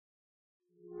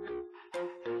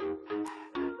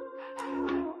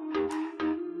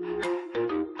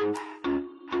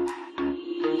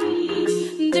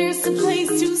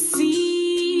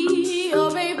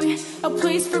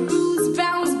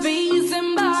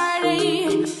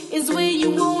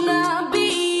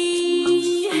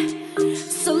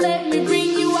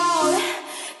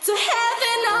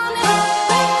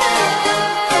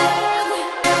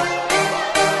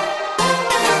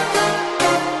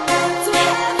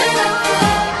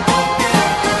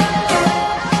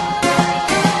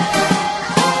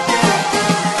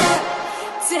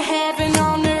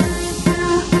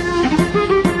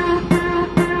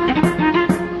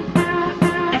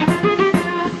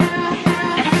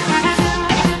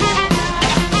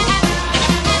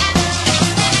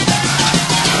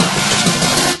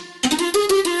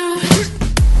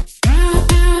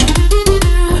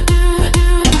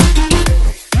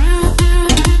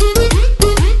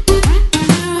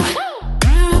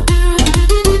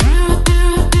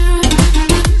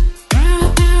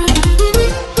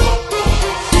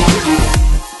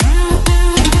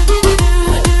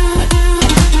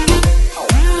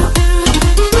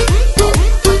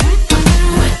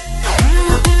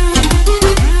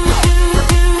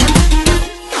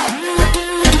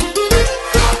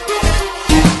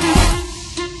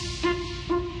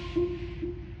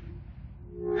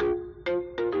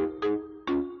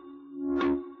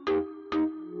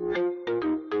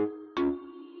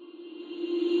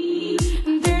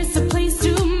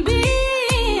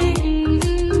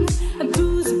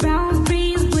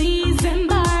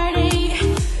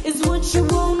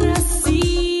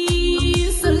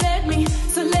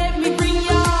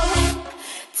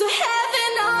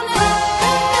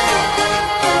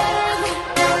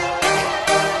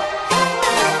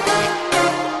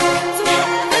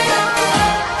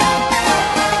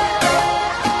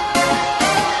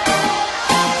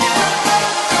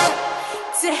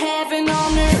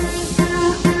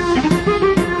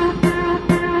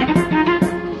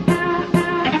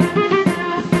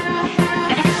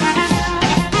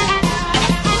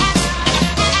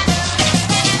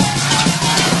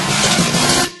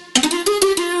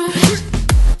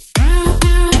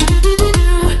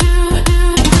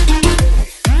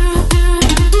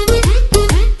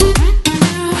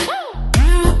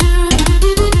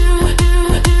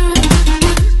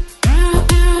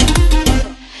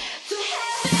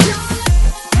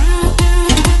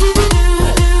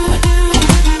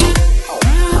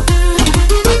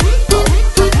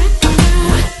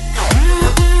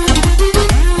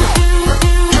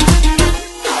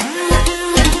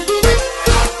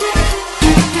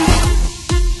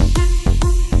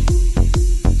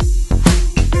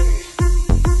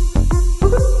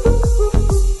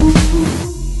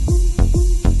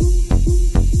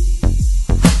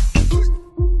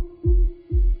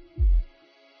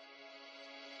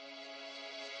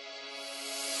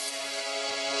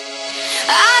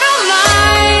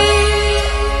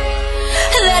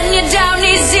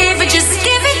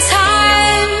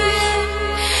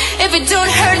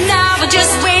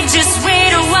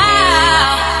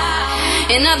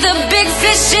the big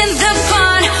fish in the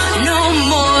pond no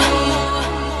more.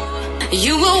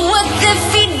 You were what they're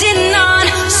feeding on.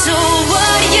 So what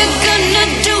are you gonna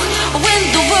do when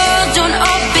the world don't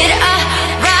orbit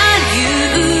around you?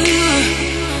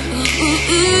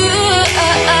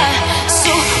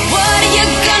 So what are you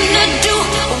gonna do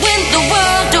when the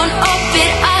world don't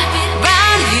orbit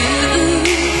around you?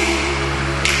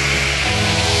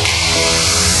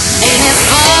 Ain't it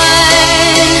fun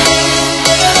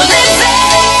living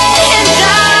in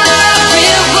the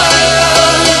real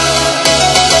world?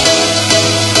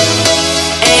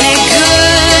 Ain't it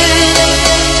good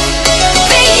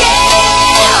being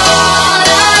all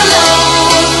alone?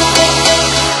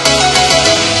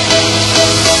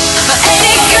 Ain't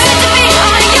it good to be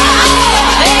on your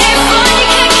own? Ain't it fun you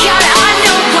can't count on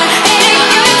no one? Ain't it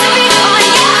good to be on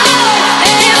your own?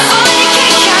 Ain't it fun you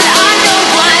can't count on no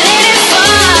one? Ain't it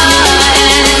fun?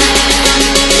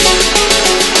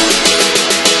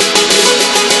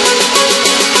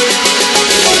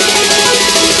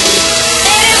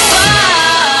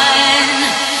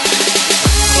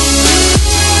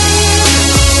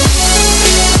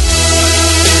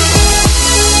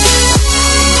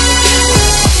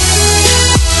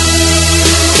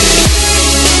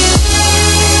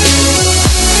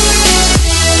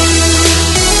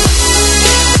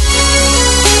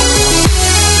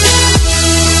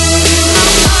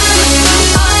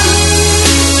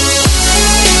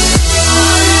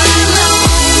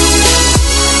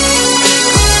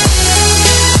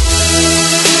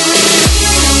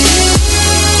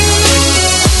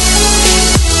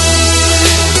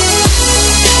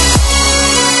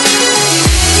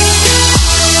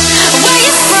 Where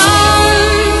you from?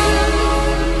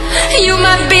 You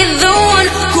might be the one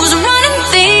who's running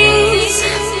things.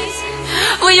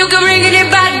 Well, you can ring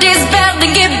anybody's bell to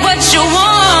get what you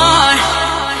want.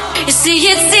 You see,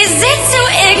 it's easy to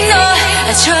ignore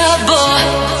trouble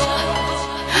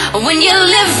when you're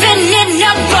living in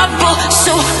a bubble.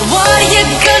 So what are you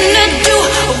gonna do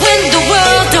when the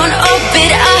world don't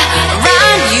orbit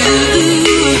around you?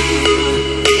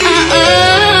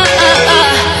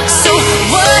 So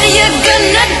what are you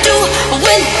gonna do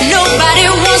when nobody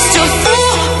wants to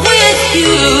fool with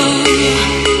you?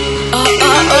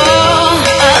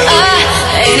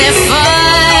 Ain't it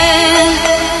fun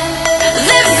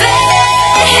living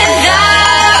in the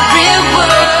real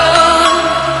world?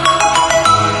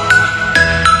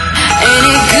 Ain't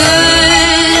it good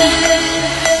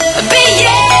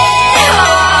being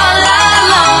all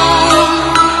alone?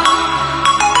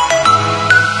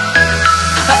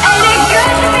 Ain't it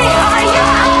good to be on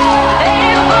your own? Ain't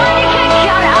it fun you can't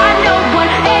count on no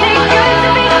one? Ain't it good to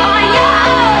be on your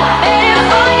own? Ain't it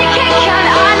fun you can't count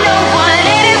on no one?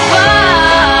 Ain't it fun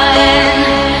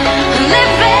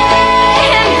living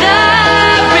in the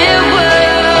real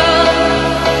world?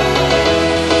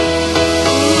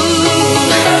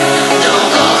 Don't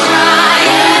go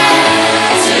crying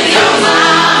to your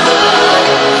mama,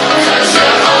 'cause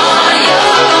you're on your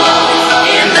own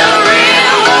in the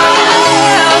real world.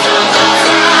 Don't go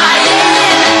crying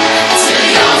to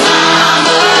your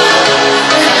mama,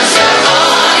 'cause you're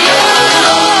on your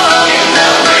own in the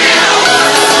real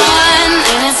world.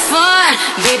 Ain't it fun?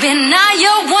 Baby, now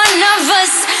you're one of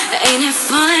us. Ain't it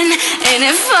fun? Ain't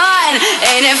it fun?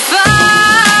 Ain't it fun?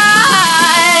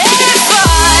 Ain't it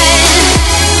fun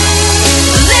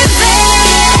living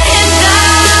in the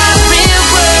real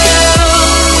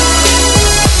world?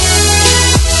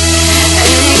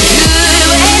 Ain't it good?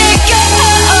 Ain't it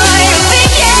good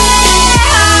being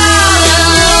all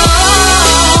alone?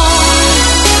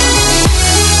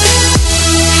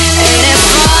 Ain't it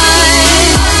fun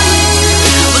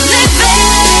living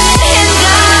in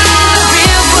the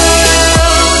real world?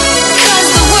 'Cause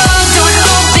the world don't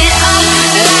open up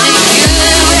like you.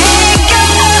 Ain't it good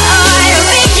being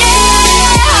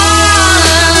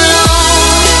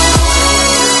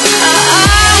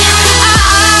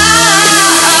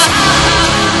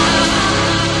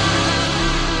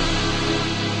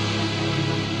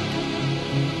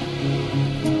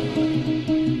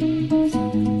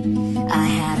I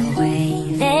had a way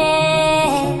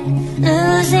then,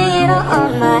 losing it all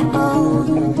on my own.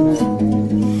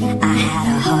 I had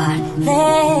a heart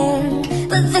then,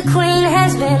 but the queen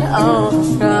has been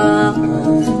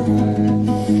overthrown.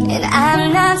 And I'm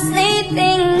not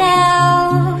sleeping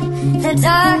now, the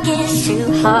dark is too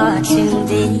hard to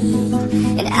beat.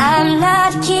 And I'm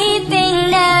not keeping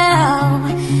now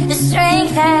the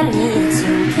strength I need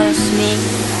to push me.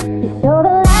 You're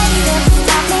the light that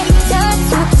stop me, turn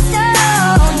to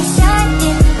stone. You shine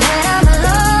it when I'm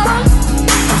alone.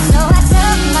 And so I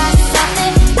tell myself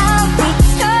that I'll be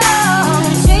strong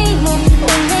and dreaming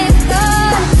when it's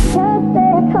gone. Just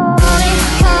stay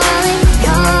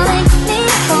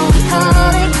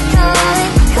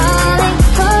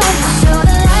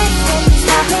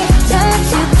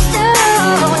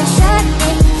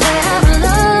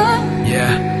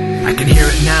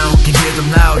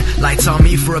Lights on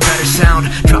me for a better sound.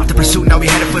 Drop the pursuit, now we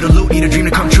headed for the loot. Need a dream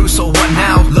to come true, so what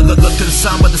now? Look to the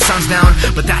sun, but the sun's down.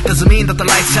 But that doesn't mean that the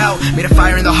light's out. Made a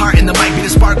fire in the heart and the mic be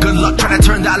the spark. Good luck trying to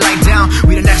turn that light down.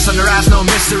 We the next on their ass, no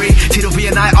mystery. Tito V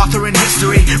and I, author in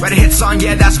history. Write a hit song,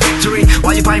 yeah, that's victory.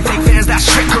 While you buying fake fans, that's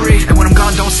trickery. And when I'm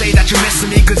gone, don't say that you're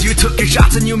missing me, cause you took your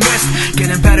shots and you missed.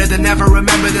 Getting better than ever,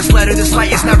 remember this letter, this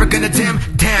light is never gonna dim.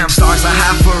 Damn, stars I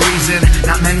have for a reason,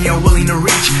 not many are willing to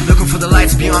reach. Looking for the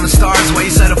lights beyond the stars, while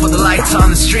you settle for the lights on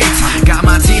the streets. Got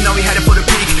my team, now we headed for the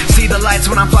peak. See the lights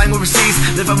when I'm flying overseas.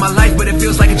 Living my life, but it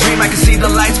feels like a dream. I can see the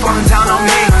lights falling down on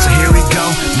me. So here we go,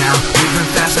 now, moving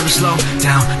fast, never slow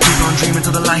down. Keep on dreaming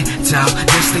till the lights out.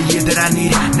 This the year that I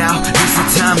need now, this the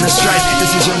time to strike.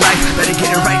 This is your life, better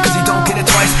get it right, cause you don't get it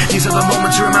twice. These are the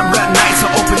moments you remember at night, so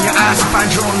open your eyes and find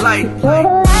your own light.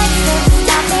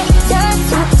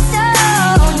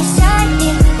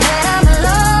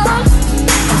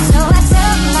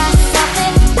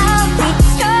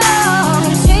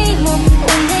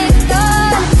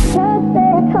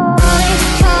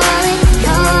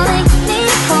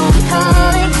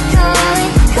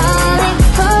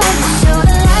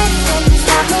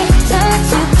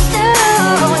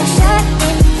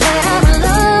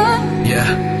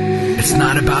 It's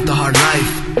not about the hard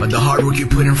life, but the hard work you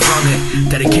put in from it.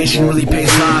 Dedication really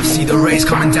pays off. See the rays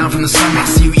coming down from the summit.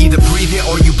 See you either breathe it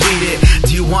or you bleed it.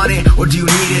 Do you want it or do you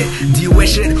need it? Do you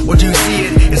wish it or do you see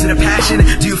it? Is it a passion?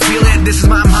 Do you feel it? This is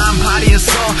my mind, body and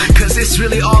soul, cause it's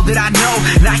really all that I know.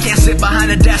 And I can't sit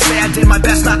behind a desk, say I did my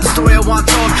best, not the story I want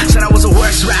told. Said I was the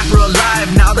worst rapper alive,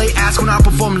 now they ask when I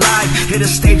perform live. Hit a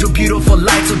stage with beautiful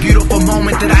lights, a beautiful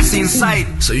moment that I see in sight.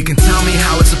 So you can tell me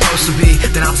how it's supposed to be,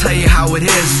 then I'll tell you how it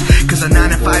is. Cause a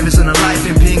 9 to 5 isn't a life,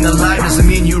 and being alive doesn't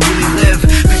mean you really live.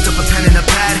 Picked up a pen and a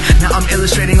pad, now I'm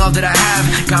illustrating all that I have.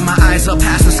 Got my eyes up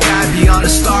past the sky, beyond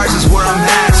the stars is where I'm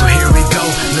at. So here we go,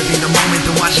 living the moment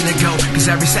and watching it go.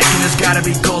 Cause every second has gotta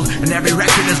be gold, and every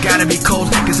record has gotta be cold.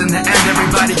 Cause in the end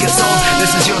everybody gets old.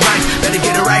 This is your life, better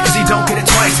get it right, cause you don't get it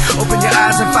twice. Open your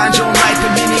eyes and find your own life.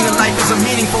 The meaning of life is a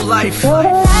meaningful life.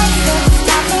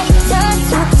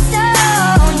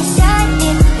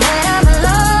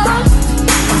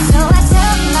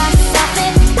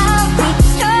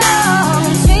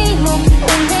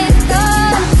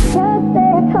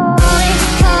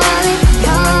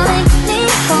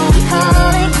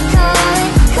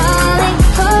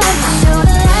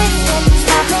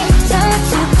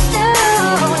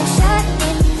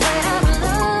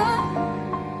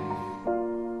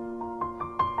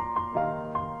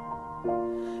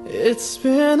 It's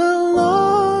been a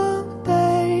long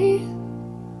day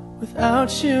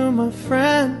without you, my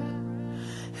friend,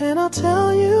 and I'll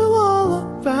tell you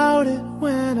all about it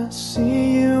when I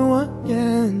see you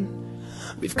again.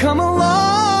 We've come a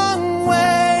long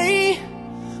way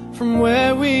from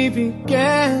where we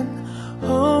began.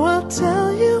 Oh, I'll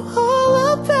tell you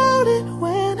all about it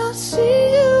when I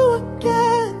see you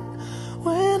again.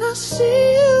 When I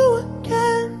see you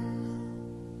again.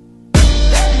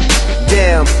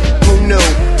 Damn, who knew?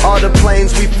 All the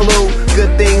planes we flew,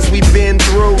 good things we've been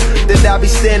through, that I'll be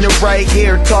standing right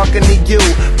here talking to you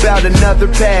about another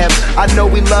path. I know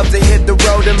we love to hit the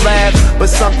road and laugh, but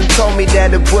something told me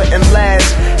that it wouldn't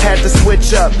last. Had to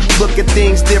switch up, look at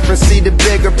things different, see the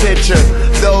bigger picture.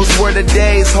 Those were the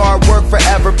days, hard work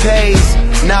forever pays.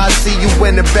 Now I see you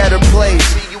in a better place.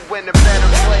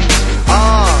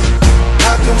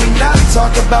 How can we not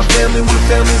talk about family when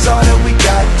family's all that we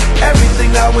got?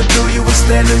 Everything I went through, you were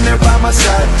standing there by my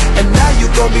side, and now you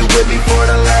gon' be with me for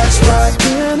the last ride. It's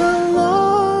been a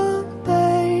long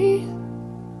day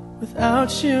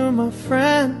without you, my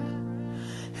friend,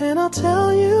 and I'll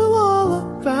tell you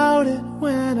all about it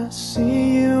when I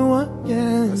see you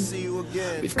again.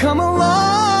 We've come a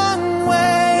long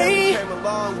way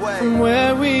from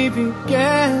where we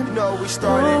began. You know we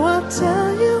started. Oh, I'll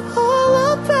tell you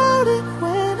all about it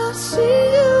when I see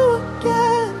you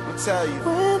again. I'll tell you.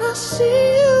 When I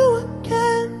see you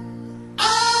again.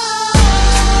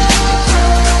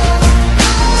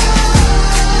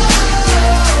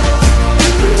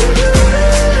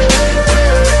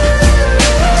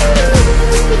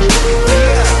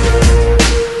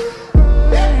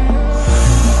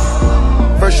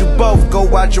 First you both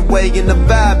go out your way and the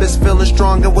vibe is feeling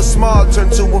strong, and what's small turn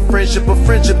to a friendship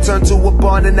turn to a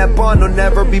bond, and that bond will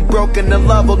never be broken, the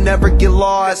love will never get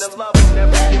lost.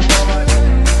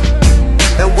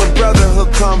 And when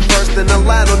brotherhood come first, then the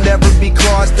line will never be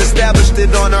crossed. Established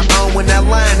it on our own when that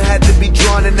line had to be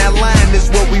drawn, and that line is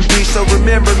what we reach, so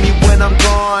remember me when I'm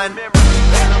gone.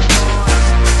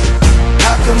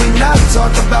 how can we not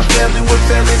talk about family when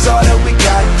family's all that we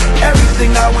got?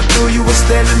 Everything I went through, you were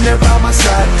standing there by my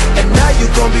side, and now you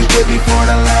gon' be with me for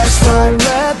the last time.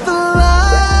 Let the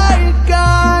light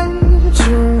guide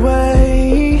your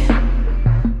way.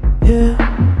 Yeah.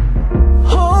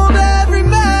 Hold every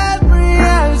memory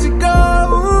as you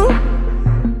go,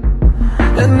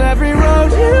 and every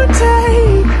road you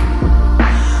take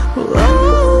will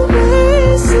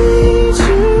always lead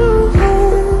you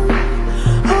home.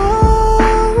 Oh,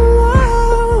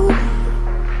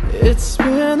 it's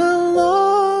been a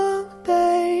long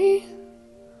day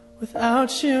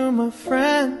without you, my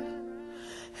friend,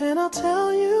 and I'll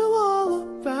tell you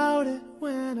all about it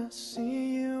when I see